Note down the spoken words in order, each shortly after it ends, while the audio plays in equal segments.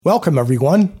Welcome,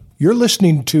 everyone. You're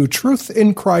listening to Truth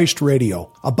in Christ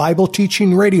Radio, a Bible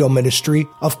teaching radio ministry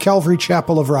of Calvary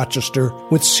Chapel of Rochester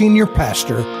with Senior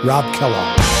Pastor Rob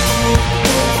Kellogg.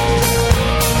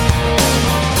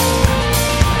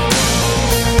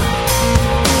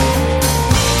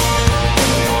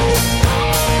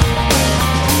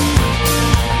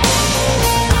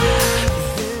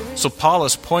 So Paul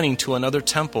is pointing to another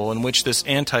temple in which this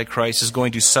Antichrist is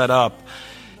going to set up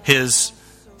his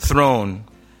throne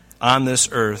on this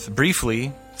earth.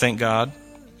 Briefly, thank God.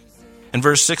 In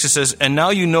verse 6 it says, "And now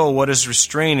you know what is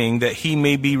restraining, that he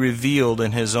may be revealed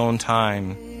in his own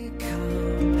time."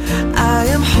 I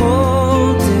am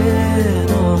holding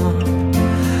on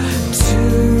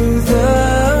to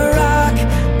the rock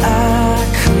I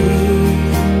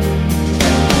cling.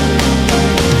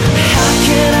 How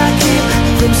can I keep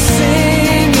from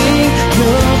singing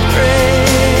your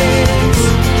praise?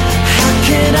 How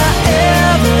can I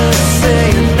ever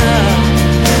say enough?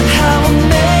 How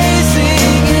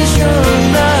amazing is your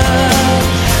love?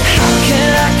 How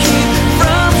can I keep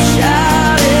from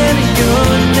shouting your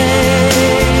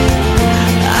name?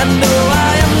 I know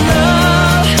I am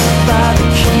loved by the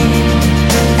King,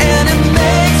 and it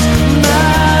makes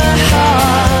my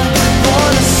heart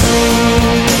wanna sing.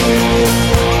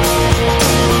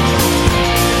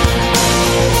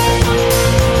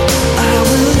 I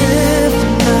will lift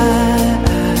my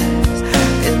eyes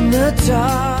in the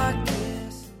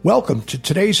darkness. Welcome to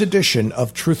today's edition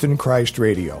of Truth in Christ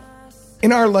Radio.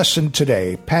 In our lesson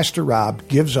today, Pastor Rob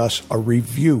gives us a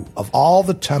review of all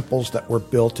the temples that were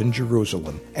built in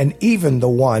Jerusalem, and even the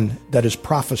one that is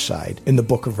prophesied in the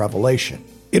book of Revelation.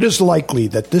 It is likely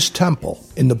that this temple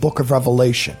in the book of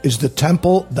Revelation is the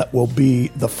temple that will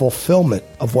be the fulfillment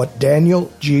of what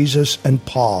Daniel, Jesus, and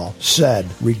Paul said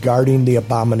regarding the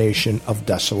abomination of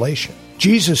desolation.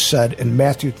 Jesus said in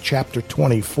Matthew chapter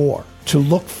 24, to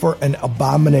look for an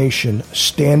abomination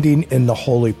standing in the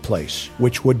holy place,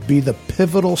 which would be the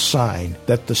pivotal sign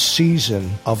that the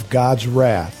season of God's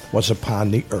wrath was upon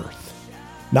the earth.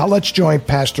 Now let's join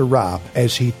Pastor Rob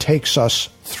as he takes us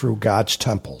through God's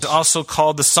temples. Also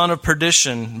called the son of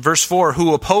perdition, verse 4,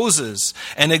 who opposes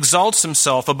and exalts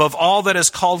himself above all that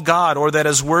is called God or that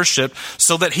is worshipped,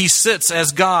 so that he sits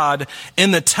as God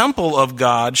in the temple of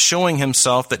God, showing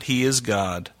himself that he is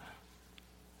God.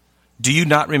 Do you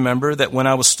not remember that when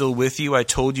I was still with you, I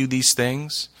told you these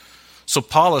things? So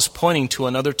Paul is pointing to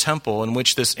another temple in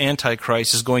which this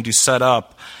Antichrist is going to set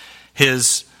up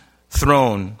his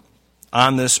throne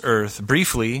on this earth.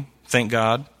 Briefly, thank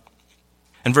God.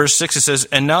 In verse 6 it says,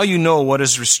 "And now you know what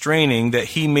is restraining,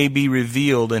 that he may be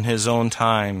revealed in his own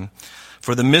time.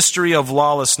 For the mystery of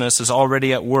lawlessness is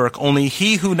already at work. Only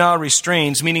he who now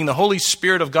restrains," meaning the Holy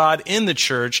Spirit of God in the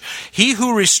church, "he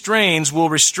who restrains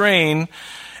will restrain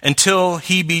until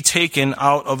he be taken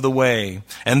out of the way.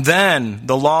 And then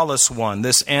the lawless one,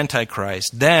 this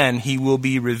Antichrist, then he will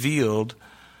be revealed,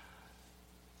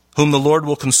 whom the Lord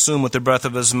will consume with the breath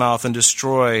of his mouth and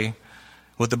destroy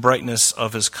with the brightness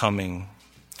of his coming."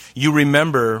 You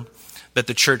remember that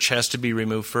the church has to be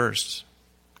removed first.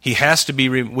 We have to be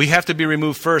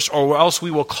removed first, or else we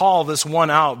will call this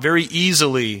one out very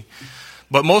easily.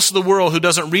 But most of the world who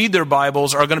doesn't read their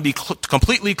Bibles are going to be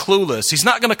completely clueless. He's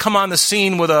not going to come on the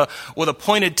scene with a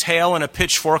pointed tail and a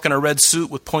pitchfork and a red suit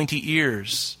with pointy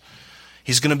ears.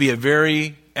 He's going to be a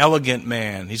very elegant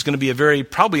man. He's going to be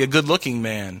probably a good-looking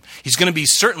man. He's going to be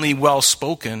certainly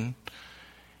well-spoken.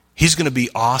 He's going to be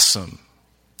awesome.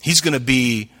 He's going to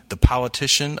be the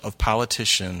politician of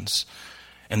politicians.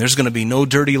 And there's going to be no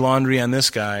dirty laundry on this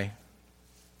guy.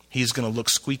 He's going to look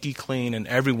squeaky clean, and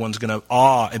everyone's going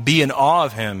to be in awe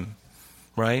of him,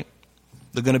 right?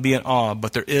 They're going to be in awe,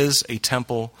 but there is a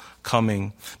temple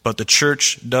coming. But the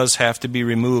church does have to be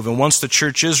removed. And once the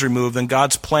church is removed, then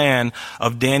God's plan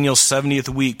of Daniel's 70th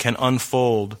week can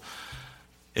unfold.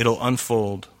 It'll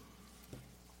unfold.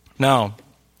 Now,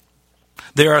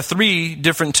 there are 3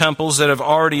 different temples that have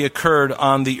already occurred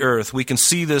on the earth. We can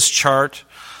see this chart.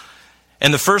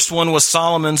 And the first one was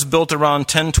Solomon's, built around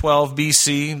 1012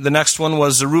 BC. The next one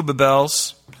was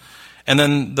Zerubbabel's. And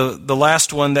then the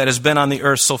last one that has been on the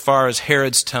earth so far is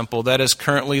Herod's temple. That is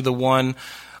currently the one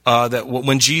that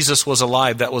when Jesus was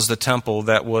alive, that was the temple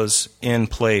that was in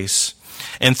place.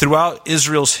 And throughout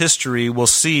Israel's history, we'll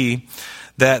see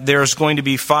that there's going to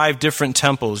be 5 different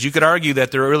temples. You could argue that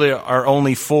there really are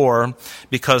only 4,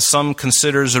 because some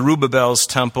consider Zerubbabel's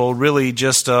temple really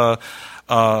just a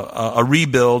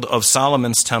rebuild of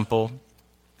Solomon's temple.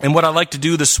 And what I'd like to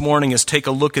do this morning is take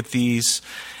a look at these,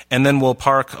 and then we'll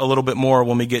park a little bit more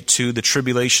when we get to the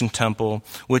Tribulation Temple,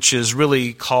 which is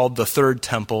really called the Third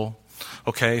Temple.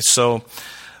 Okay, so,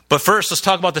 but first let's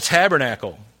talk about the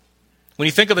tabernacle. When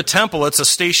you think of the temple, it's a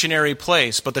stationary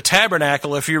place. But the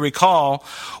tabernacle, if you recall,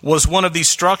 was one of these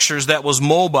structures that was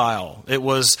mobile. It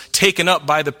was taken up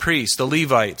by the priests, the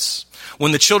Levites.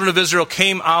 When the children of Israel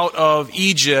came out of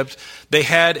Egypt, they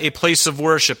had a place of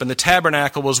worship, and the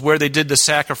tabernacle was where they did the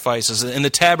sacrifices, and the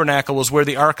tabernacle was where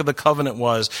the Ark of the Covenant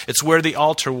was. It's where the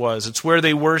altar was. It's where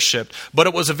they worshiped. But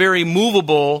it was a very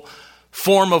movable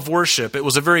form of worship. It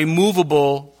was a very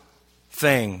movable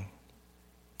thing.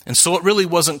 And so it really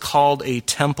wasn't called a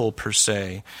temple per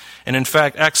se. And in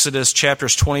fact, Exodus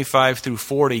chapters 25 through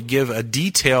 40 give a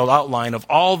detailed outline of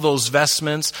all those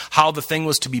vestments, how the thing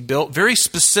was to be built. Very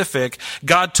specific.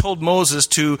 God told Moses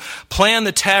to plan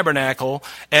the tabernacle,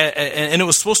 and it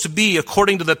was supposed to be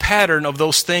according to the pattern of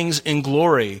those things in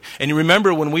glory. And you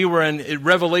remember when we were in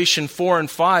Revelation 4 and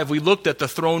 5, we looked at the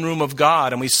throne room of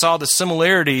God, and we saw the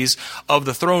similarities of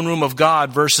the throne room of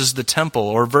God versus the temple,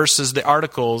 or versus the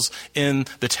articles in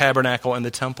the tabernacle and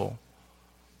the temple.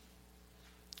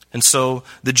 And so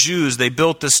the Jews, they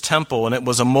built this temple, and it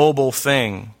was a mobile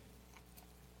thing.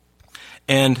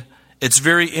 And it's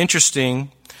very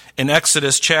interesting in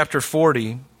Exodus chapter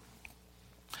 40,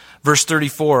 verse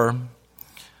 34.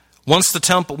 Once the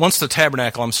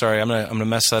tabernacle, I'm going to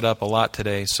mess that up a lot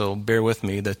today, so bear with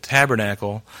me. The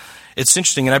tabernacle, it's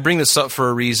interesting, and I bring this up for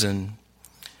a reason.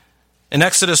 In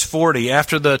Exodus 40,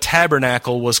 after the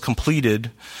tabernacle was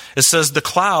completed, it says, the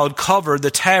cloud covered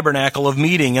the tabernacle of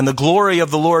meeting, and the glory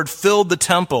of the Lord filled the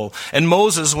temple. And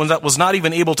Moses was not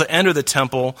even able to enter the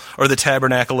temple or the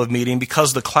tabernacle of meeting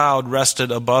because the cloud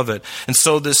rested above it. And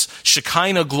so this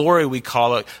Shekinah glory, we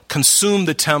call it, consumed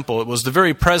the temple. It was the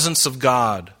very presence of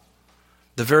God.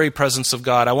 The very presence of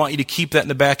God. I want you to keep that in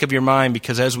the back of your mind,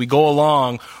 because as we go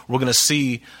along, we're going to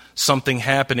see something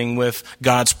happening with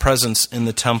God's presence in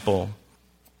the temple.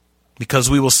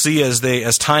 Because we will see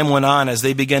as time went on, as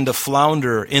they began to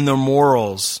flounder in their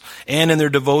morals and in their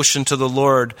devotion to the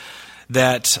Lord,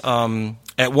 that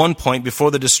at one point, before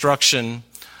the destruction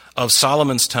of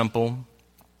Solomon's temple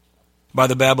by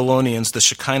the Babylonians, the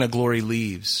Shekinah glory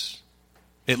leaves.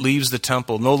 It leaves the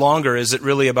temple. No longer is it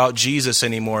really about Jesus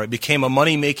anymore. It became a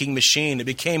money-making machine. It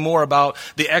became more about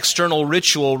the external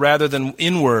ritual rather than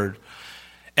inward.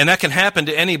 And that can happen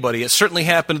to anybody. It certainly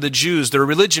happened to the Jews. Their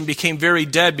religion became very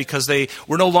dead because they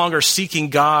were no longer seeking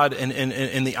God on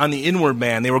the inward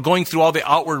man. They were going through all the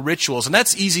outward rituals. And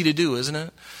that's easy to do, isn't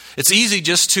it? It's easy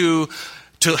just to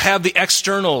have the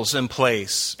externals in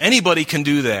place. Anybody can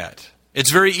do that.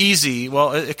 It's very easy.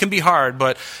 Well, it can be hard,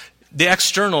 but the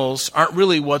externals aren't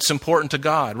really what's important to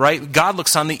God, right? God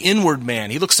looks on the inward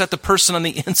man. He looks at the person on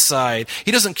the inside.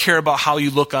 He doesn't care about how you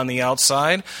look on the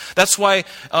outside. That's why,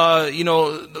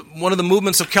 one of the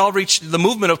movements of Calvary, the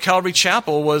movement of Calvary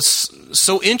Chapel was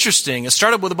so interesting. It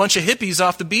started with a bunch of hippies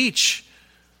off the beach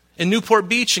in Newport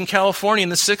Beach in California in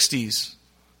the 60s.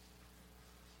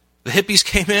 The hippies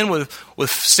came in with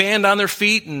sand on their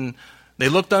feet, and they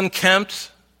looked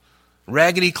unkempt,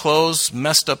 raggedy clothes,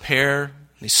 messed up hair.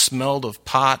 They smelled of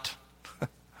pot. And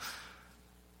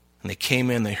they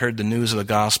came in, they heard the news of the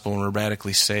gospel, and were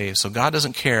radically saved. So God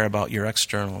doesn't care about your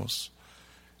externals.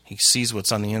 He sees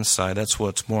what's on the inside. That's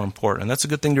what's more important. And that's a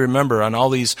good thing to remember on all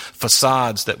these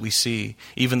facades that we see,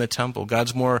 even the temple.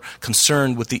 God's more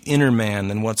concerned with the inner man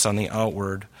than what's on the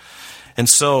outward. And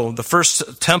so the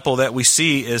first temple that we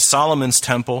see is Solomon's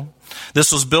temple.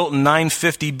 This was built in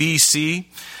 950 BC.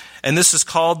 And this is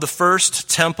called the first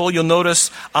temple. You'll notice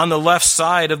on the left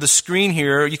side of the screen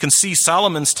here, you can see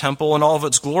Solomon's temple in all of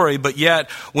its glory. But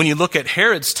yet, when you look at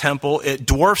Herod's temple, it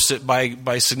dwarfs it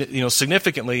by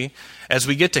significantly. As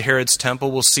we get to Herod's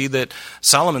temple, we'll see that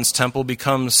Solomon's temple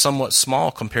becomes somewhat small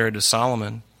compared to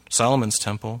Solomon's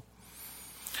temple.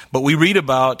 But we read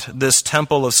about this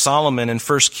temple of Solomon in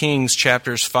 1 Kings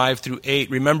chapters 5 through 8.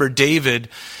 Remember, David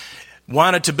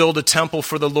wanted to build a temple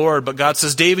for the Lord, but God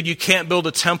says, David, you can't build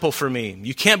a temple for me.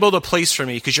 You can't build a place for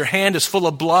me because your hand is full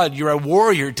of blood. You're a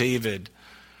warrior, David.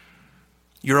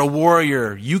 You're a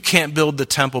warrior. You can't build the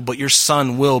temple, but your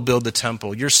son will build the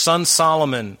temple. Your son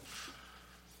Solomon,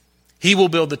 he will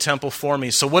build the temple for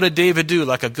me. So what did David do?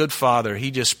 Like a good father,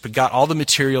 he just got all the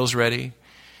materials ready.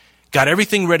 Got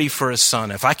everything ready for his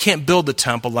son. If I can't build the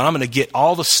temple, then I'm going to get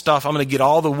all the stuff. I'm going to get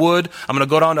all the wood. I'm going to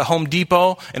go down to Home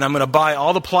Depot, and I'm going to buy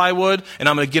all the plywood, and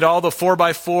I'm going to get all the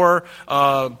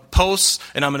 4x4 posts,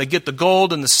 and I'm going to get the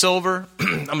gold and the silver.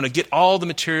 I'm going to get all the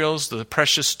materials, the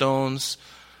precious stones,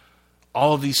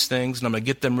 all of these things, and I'm going to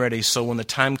get them ready. So when the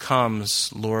time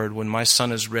comes, Lord, when my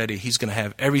son is ready, he's going to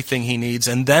have everything he needs,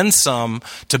 and then some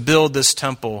to build this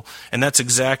temple. And that's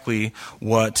exactly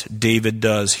what David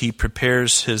does. He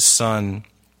prepares his son.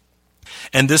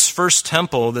 And this first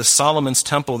temple, this Solomon's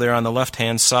temple there on the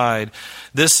left-hand side,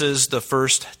 this is the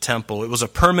first temple. It was a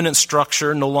permanent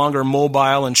structure, no longer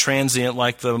mobile and transient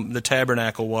like the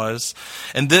tabernacle was.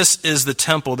 And this is the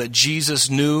temple that Jesus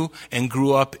knew and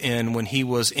grew up in when he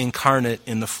was incarnate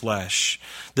in the flesh.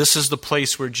 This is the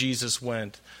place where Jesus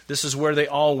went. This is where they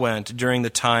all went during the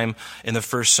time in the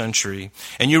first century.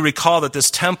 And you recall that this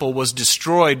temple was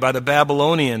destroyed by the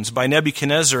Babylonians, by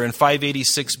Nebuchadnezzar in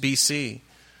 586 BC.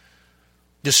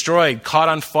 Destroyed, caught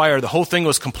on fire. The whole thing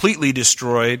was completely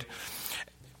destroyed.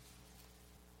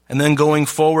 And then going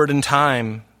forward in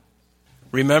time,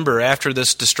 remember, after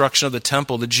this destruction of the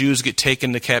temple, the Jews get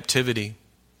taken to captivity.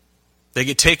 They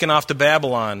get taken off to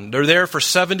Babylon. They're there for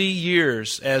 70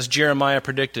 years, as Jeremiah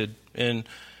predicted in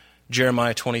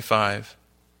Jeremiah 25.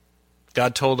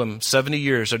 God told them 70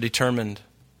 years are determined.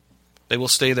 They will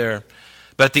stay there.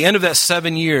 But at the end of that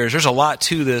 7 years, there's a lot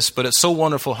to this, but it's so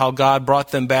wonderful how God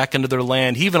brought them back into their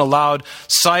land. He even allowed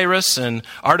Cyrus and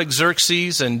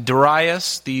Artaxerxes and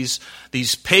Darius, these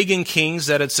pagan kings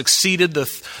that had succeeded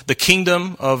the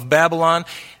kingdom of Babylon,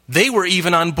 they were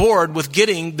even on board with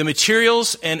getting the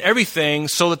materials and everything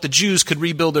so that the Jews could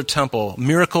rebuild their temple.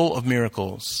 Miracle of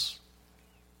miracles.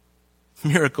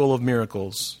 Miracle of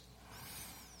miracles.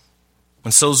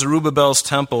 And so Zerubbabel's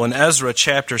temple in Ezra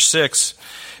chapter 6,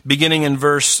 beginning in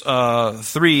verse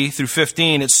 3 through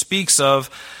 15, it speaks of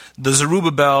the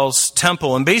Zerubbabel's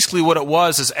temple. And basically what it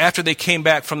was is after they came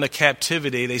back from the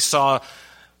captivity, they saw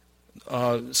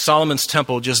Solomon's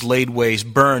temple just laid waste,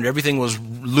 burned. Everything was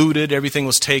looted. Everything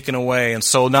was taken away. And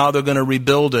so now they're going to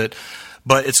rebuild it.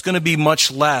 But it's going to be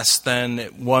much less than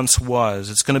it once was.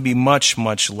 It's going to be much,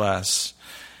 much less.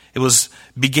 It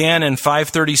began in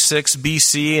 536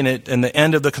 BC, and the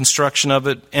end of the construction of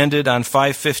it ended on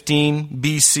 515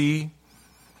 BC.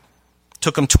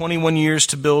 Took them 21 years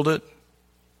to build it,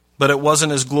 but it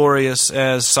wasn't as glorious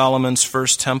as Solomon's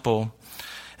first temple.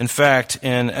 In fact,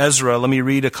 in Ezra, let me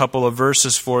read a couple of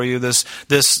verses for you. This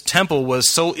temple was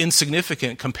so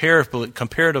insignificant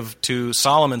comparative to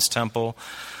Solomon's temple.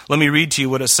 Let me read to you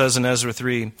what it says in Ezra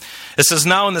 3. It says,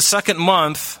 "Now in the second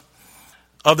month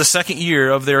of the second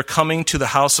year of their coming to the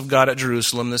house of God at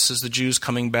Jerusalem," this is the Jews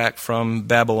coming back from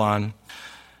Babylon,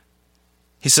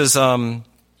 he says,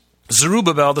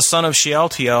 "Zerubbabel the son of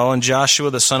Shealtiel and Joshua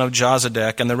the son of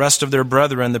Jozadak and the rest of their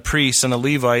brethren, the priests and the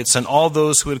Levites, and all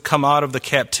those who had come out of the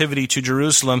captivity to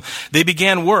Jerusalem, they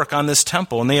began work on this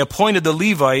temple. And they appointed the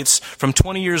Levites from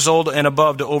 20 years old and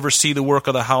above to oversee the work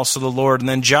of the house of the Lord. And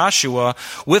then Joshua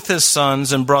with his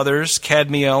sons and brothers,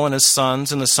 Kadmiel and his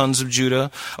sons and the sons of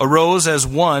Judah, arose as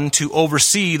one to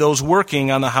oversee those working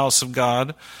on the house of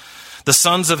God. The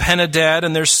sons of Henadad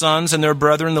and their sons and their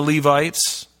brethren, the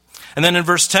Levites." And then in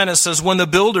verse 10 it says, "When the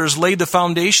builders laid the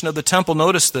foundation of the temple,"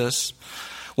 notice this,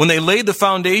 "when they laid the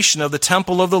foundation of the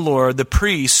temple of the Lord, the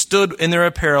priests stood in their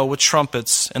apparel with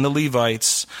trumpets, and the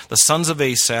Levites, the sons of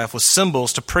Asaph, with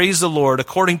cymbals to praise the Lord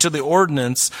according to the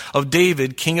ordinance of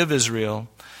David, king of Israel.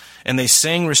 And they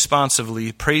sang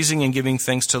responsively, praising and giving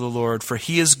thanks to the Lord, for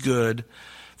he is good,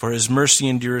 for his mercy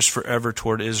endures forever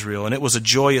toward Israel." And it was a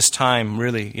joyous time,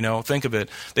 really. Think of it.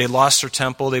 They lost their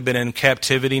temple. They've been in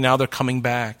captivity. Now they're coming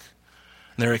back.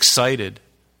 And they're excited.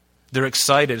 They're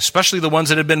excited, especially the ones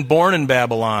that had been born in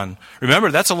Babylon. Remember,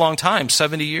 that's a long time,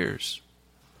 70 years.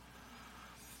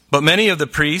 But many of the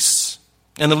priests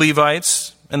and the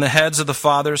Levites and the heads of the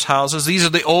fathers' houses, these are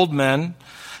the old men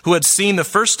who had seen the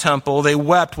first temple, they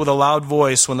wept with a loud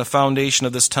voice when the foundation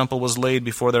of this temple was laid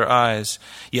before their eyes.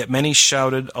 Yet many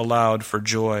shouted aloud for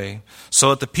joy,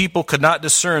 so that the people could not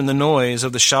discern the noise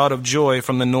of the shout of joy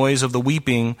from the noise of the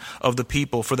weeping of the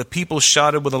people. For the people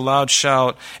shouted with a loud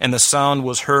shout, and the sound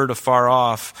was heard afar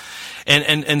off.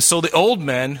 And so the old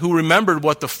men who remembered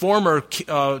what the former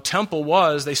temple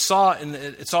was, they saw it in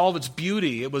it's all of its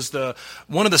beauty. It was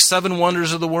one of the seven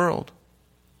wonders of the world.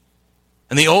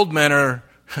 And the old men are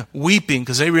weeping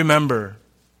because they remember.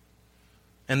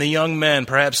 And the young men,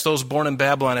 perhaps those born in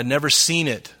Babylon, had never seen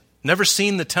it, never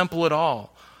seen the temple at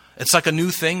all. It's like a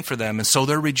new thing for them, and so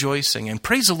they're rejoicing. And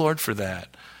praise the Lord for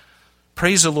that.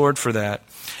 Praise the Lord for that.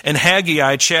 In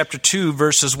Haggai chapter 2,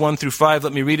 verses 1 through 5,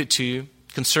 let me read it to you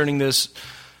concerning this.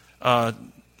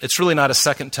 It's really not a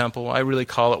second temple. I really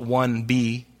call it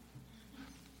 1B.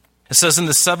 It says, "In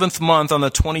the 7th month, on the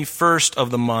 21st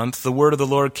of the month, the word of the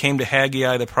Lord came to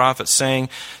Haggai the prophet, saying,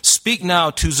 Speak now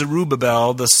to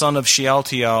Zerubbabel, the son of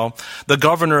Shealtiel, the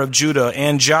governor of Judah,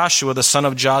 and Joshua, the son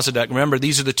of Jozadak." Remember,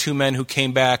 these are the two men who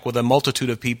came back with a multitude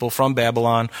of people from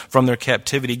Babylon, from their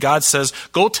captivity. God says,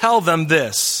 "Go tell them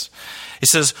this." He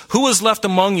says, "Who was left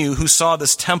among you who saw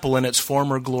this temple in its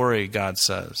former glory?" God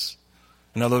says.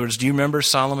 In other words, do you remember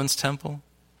Solomon's temple?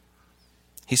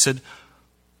 He said,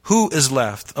 who is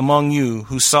left among you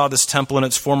who saw this temple in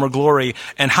its former glory,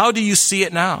 and how do you see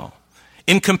it now?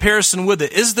 In comparison with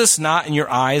it, is this not in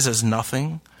your eyes as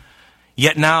nothing?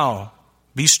 Yet now,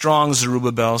 be strong,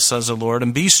 Zerubbabel, says the Lord,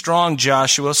 and be strong,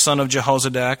 Joshua, son of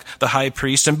Jehozadak, the high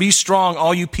priest, and be strong,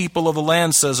 all you people of the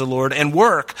land, says the Lord, and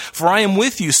work, for I am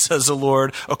with you, says the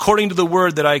Lord, according to the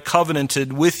word that I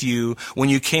covenanted with you when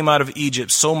you came out of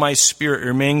Egypt, so my spirit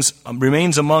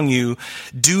remains among you.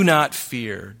 Do not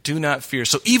fear, do not fear.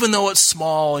 So even though it's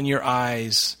small in your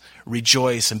eyes,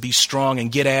 rejoice and be strong and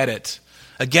get at it.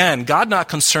 Again, God not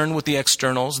concerned with the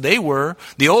externals. They were.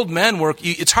 The old men were.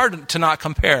 It's hard to not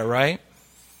compare, right?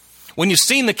 When you've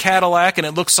seen the Cadillac and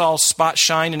it looks all spot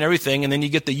shine and everything, and then you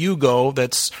get the Yugo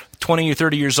that's 20 or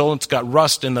 30 years old, and it's got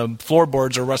rust and the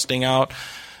floorboards are rusting out.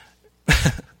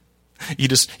 You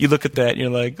look at that and you're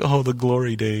like, oh, the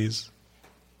glory days.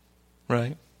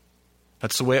 Right?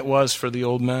 That's the way it was for the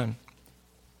old men.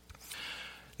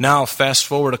 Now, fast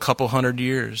forward a couple hundred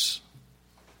years.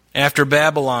 After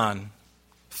Babylon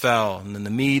fell, and then the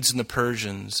Medes and the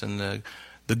Persians and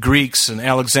the Greeks and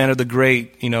Alexander the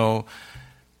Great,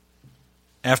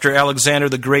 after Alexander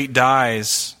the Great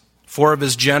dies, 4 of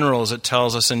his generals, it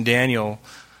tells us in Daniel,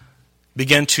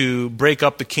 begin to break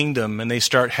up the kingdom, and they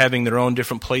start having their own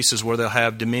different places where they'll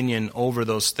have dominion over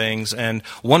those things. And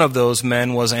one of those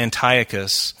men was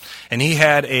Antiochus. And he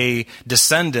had a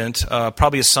descendant,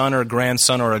 probably a son or a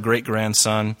grandson or a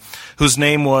great-grandson, whose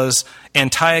name was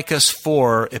Antiochus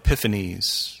IV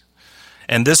Epiphanes.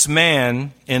 And this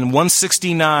man, in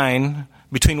 169...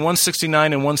 between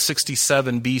 169 and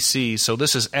 167 BC, so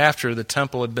this is after the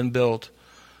temple had been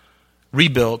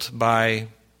rebuilt by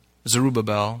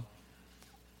Zerubbabel.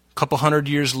 A couple hundred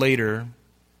years later,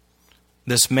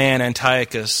 this man,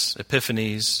 Antiochus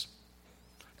Epiphanes,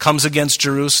 comes against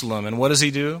Jerusalem. And what does he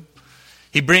do?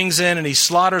 He brings in and he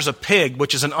slaughters a pig,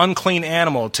 which is an unclean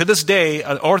animal. To this day,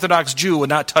 an Orthodox Jew would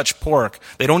not touch pork.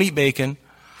 They don't eat bacon.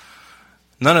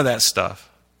 None of that stuff.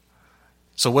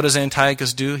 So what does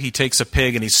Antiochus do? He takes a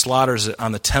pig and he slaughters it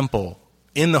on the temple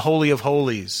in the Holy of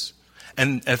Holies.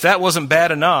 And if that wasn't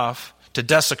bad enough to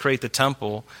desecrate the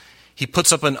temple, he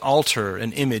puts up an altar,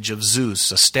 an image of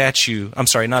Zeus, a statue,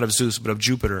 not of Zeus, but of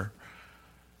Jupiter,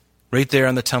 right there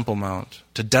on the Temple Mount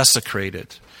to desecrate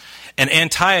it. And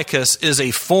Antiochus is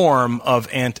a form of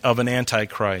an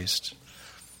Antichrist.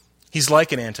 He's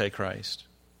like an Antichrist.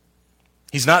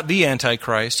 He's not the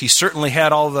Antichrist. He certainly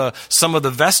had some of the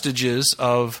vestiges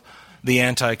of the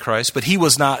Antichrist, but he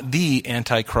was not the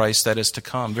Antichrist that is to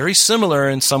come. Very similar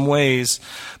in some ways,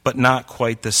 but not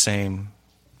quite the same.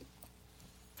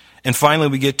 And finally,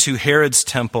 we get to Herod's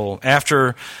temple.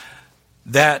 After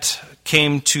that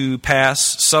came to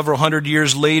pass several hundred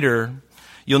years later,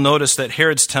 you'll notice that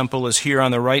Herod's temple is here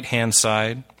on the right-hand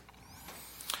side.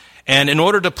 And in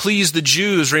order to please the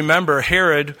Jews, remember,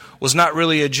 Herod was not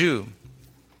really a Jew.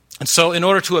 And so in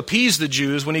order to appease the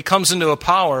Jews, when he comes into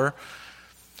power,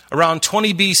 around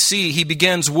 20 BC, he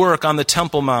begins work on the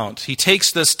Temple Mount. He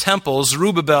takes this temple,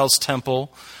 Zerubbabel's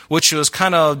temple, which was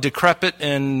kind of decrepit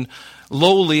and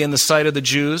lowly in the sight of the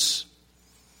Jews.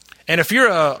 And if you're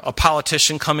a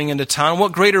politician coming into town,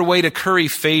 what greater way to curry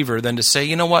favor than to say,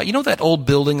 you know what, that old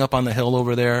building up on the hill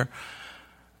over there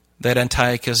that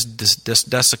Antiochus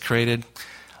desecrated?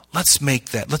 Let's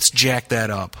jack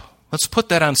that up. Let's put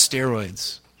that on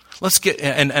steroids.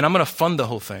 And I'm going to fund the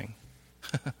whole thing.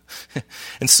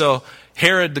 And so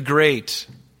Herod the Great,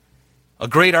 a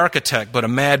great architect but a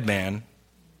madman,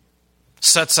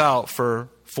 sets out for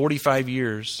 46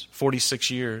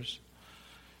 years,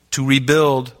 to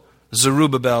rebuild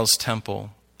Zerubbabel's temple.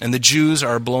 And the Jews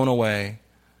are blown away.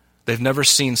 They've never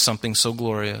seen something so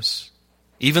glorious.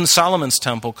 Even Solomon's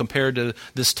temple compared to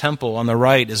this temple on the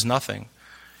right is nothing.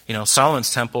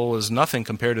 Solomon's temple is nothing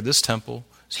compared to this temple.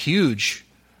 It's huge.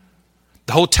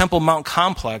 The whole Temple Mount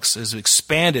complex is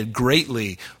expanded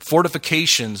greatly.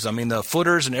 Fortifications, the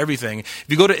footers and everything. If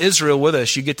you go to Israel with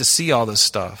us, you get to see all this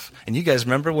stuff. And you guys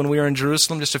remember when we were in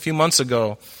Jerusalem just a few months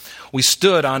ago? We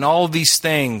stood on all of these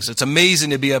things. It's amazing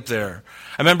to be up there.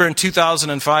 I remember in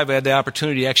 2005, I had the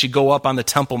opportunity to actually go up on the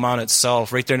Temple Mount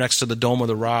itself, right there next to the Dome of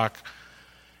the Rock.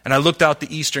 And I looked out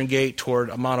the eastern gate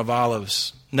toward Mount of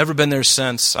Olives. Never been there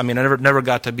since. I never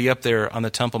got to be up there on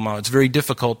the Temple Mount. It's very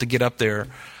difficult to get up there.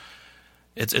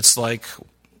 It's like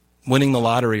winning the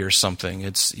lottery or something.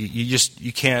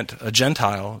 You can't, a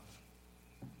Gentile,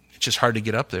 it's just hard to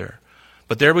get up there.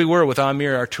 But there we were with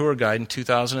Amir, our tour guide, in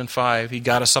 2005. He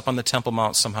got us up on the Temple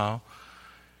Mount somehow.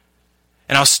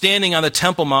 And I was standing on the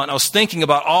Temple Mount, and I was thinking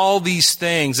about all these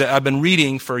things that I've been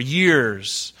reading for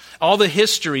years all the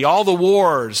history, all the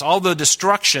wars, all the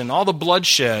destruction, all the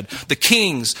bloodshed, the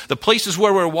kings, the places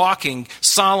where we're walking,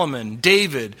 Solomon,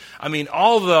 David,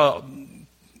 all the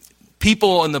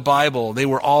people in the Bible, they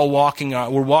were all walking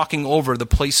over the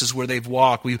places where they've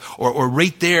walked, or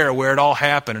right there where it all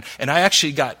happened. And I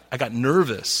got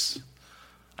nervous.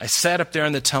 I sat up there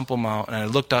on the Temple Mount and I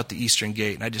looked out the eastern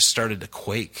gate and I just started to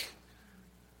quake.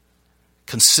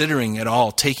 Considering it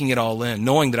all, taking it all in,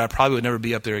 knowing that I probably would never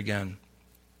be up there again.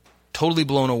 Totally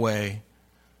blown away,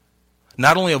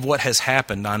 not only of what has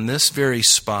happened on this very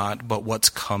spot, but what's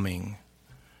coming.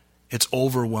 It's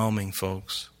overwhelming,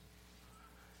 folks.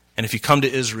 And if you come to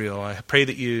Israel, I pray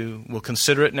that you will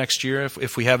consider it next year.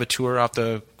 If we have a tour, I'll have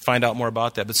to find out more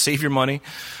about that. But save your money.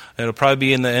 It'll probably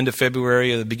be in the end of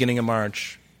February or the beginning of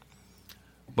March.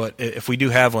 But if we do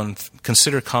have one,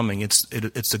 consider coming. It's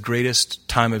the greatest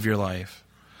time of your life.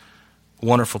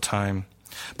 Wonderful time.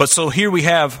 But so here we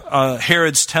have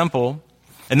Herod's temple,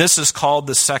 and this is called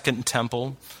the second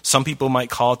temple. Some people might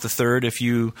call it the third if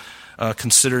you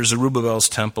consider Zerubbabel's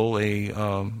temple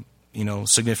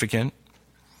significant.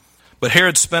 But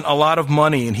Herod spent a lot of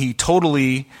money, and he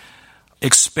totally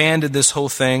expanded this whole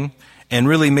thing and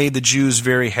really made the Jews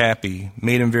very happy,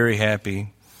 made them very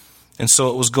happy. And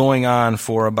so it was going on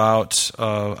for about,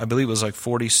 I believe it was like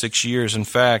 46 years. In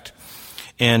fact,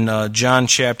 in John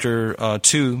chapter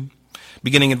 2,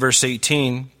 beginning in verse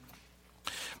 18,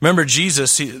 remember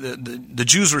Jesus, the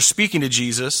Jews were speaking to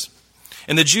Jesus,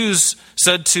 and the Jews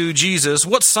said to Jesus,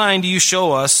 "What sign do you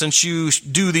show us since you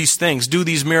do these things, do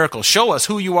these miracles? Show us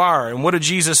who you are." And what did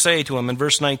Jesus say to him in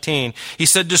verse 19? He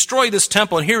said, "Destroy this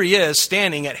temple." And here he is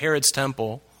standing at Herod's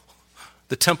temple,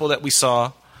 the temple that we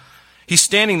saw. He's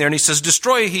standing there and he says,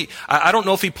 "Destroy." I don't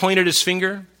know if he pointed his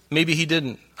finger. Maybe he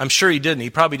didn't. I'm sure he didn't. He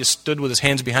probably just stood with his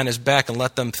hands behind his back and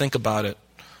let them think about it.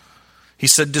 He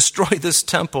said, "Destroy this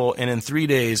temple, and in 3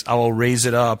 days I will raise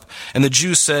it up." And the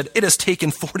Jews said, "It has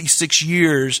taken 46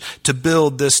 years to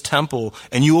build this temple,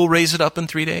 and you will raise it up in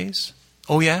 3 days?"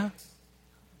 Oh, yeah?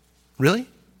 Really?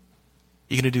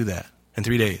 You're going to do that in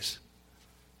 3 days?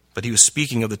 But he was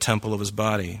speaking of the temple of his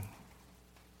body.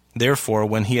 Therefore,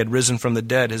 when he had risen from the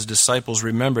dead, his disciples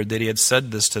remembered that he had said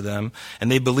this to them,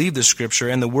 and they believed the scripture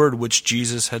and the word which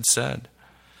Jesus had said.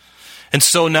 And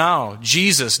so now,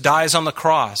 Jesus dies on the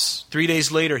cross. 3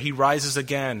 days later, he rises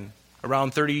again,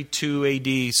 around 32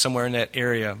 AD, somewhere in that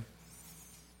area.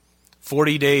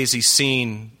 40 days he's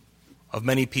seen of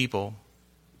many people.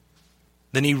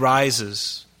 Then he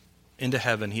rises into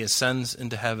heaven. He ascends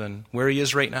into heaven, where he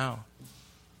is right now,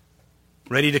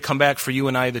 ready to come back for you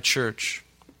and I, the church.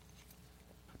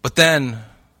 But then,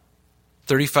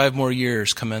 35 more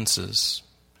years commences.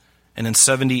 And in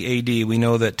 70 AD, we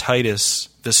know that Titus,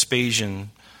 Vespasian,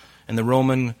 and the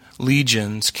Roman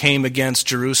legions came against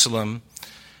Jerusalem,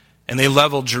 and they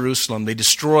leveled Jerusalem. They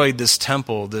destroyed this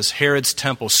temple, this Herod's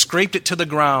temple, scraped it to the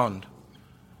ground,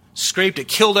 scraped it,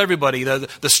 killed everybody.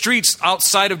 The streets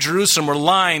outside of Jerusalem were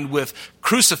lined with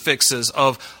crucifixes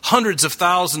of hundreds of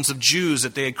thousands of Jews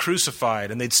that they had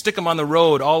crucified, and they'd stick them on the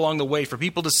road all along the way for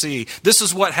people to see. This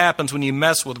is what happens when you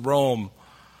mess with Rome.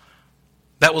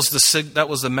 That was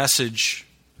the message.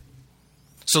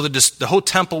 So the whole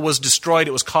temple was destroyed.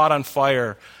 It was caught on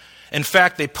fire. In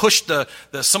fact, they pushed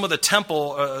some of the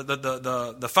temple,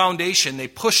 the foundation. They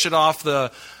pushed it off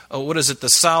the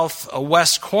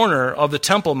southwest corner of the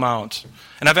Temple Mount.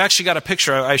 And I've actually got a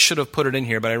picture. I should have put it in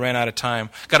here, but I ran out of time.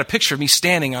 Got a picture of me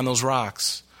standing on those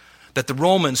rocks that the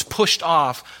Romans pushed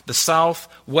off the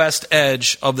southwest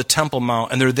edge of the Temple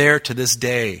Mount, and they're there to this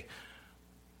day.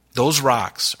 Those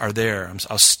rocks are there.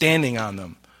 I was standing on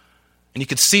them. And you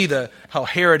could see how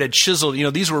Herod had chiseled.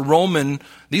 These were Herodian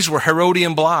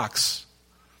blocks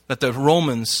that the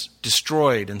Romans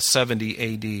destroyed in 70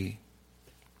 AD.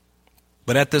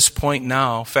 But at this point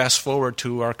now, fast forward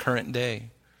to our current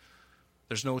day,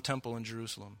 there's no temple in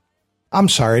Jerusalem. I'm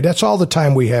sorry, that's all the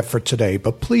time we have for today,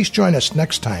 but please join us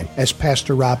next time as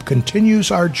Pastor Rob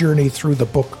continues our journey through the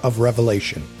book of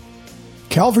Revelation.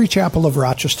 Calvary Chapel of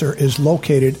Rochester is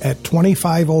located at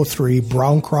 2503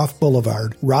 Browncroft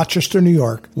Boulevard, Rochester, New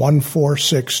York,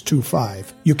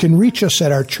 14625. You can reach us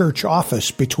at our church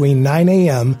office between 9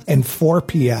 a.m. and 4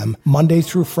 p.m. Monday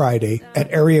through Friday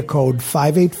at area code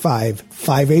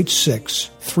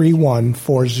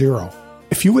 585-586-3140.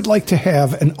 If you would like to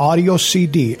have an audio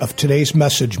CD of today's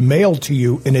message mailed to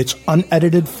you in its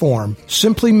unedited form,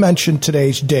 simply mention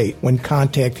today's date when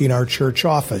contacting our church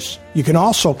office. You can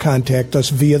also contact us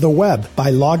via the web by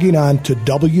logging on to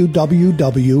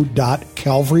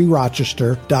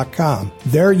www.calvaryrochester.com.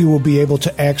 There you will be able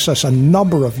to access a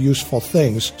number of useful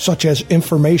things, such as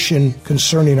information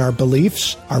concerning our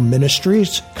beliefs, our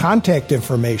ministries, contact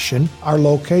information, our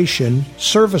location,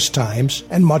 service times,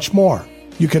 and much more.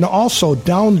 You can also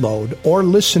download or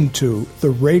listen to the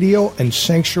radio and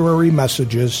sanctuary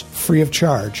messages free of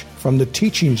charge from the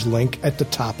teachings link at the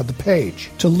top of the page.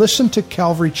 To listen to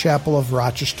Calvary Chapel of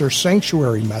Rochester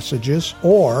sanctuary messages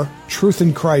or Truth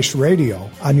in Christ Radio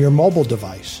on your mobile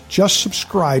device, just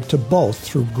subscribe to both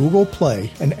through Google Play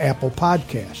and Apple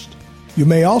Podcast. You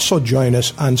may also join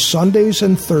us on Sundays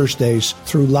and Thursdays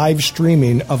through live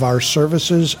streaming of our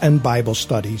services and Bible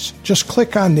studies. Just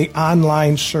click on the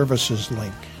online services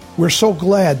link. We're so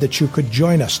glad that you could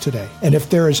join us today. And if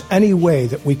there is any way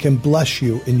that we can bless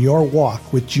you in your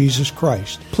walk with Jesus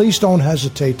Christ, please don't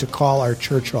hesitate to call our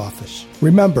church office.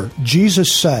 Remember,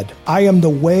 Jesus said, "I am the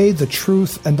way, the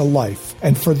truth, and the life,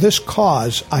 and for this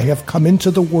cause I have come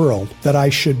into the world, that I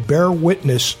should bear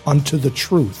witness unto the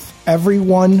truth.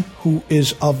 Everyone who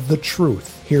is of the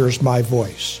truth hears my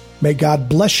voice." May God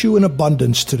bless you in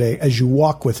abundance today as you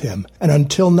walk with Him. And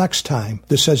until next time,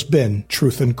 this has been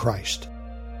Truth in Christ.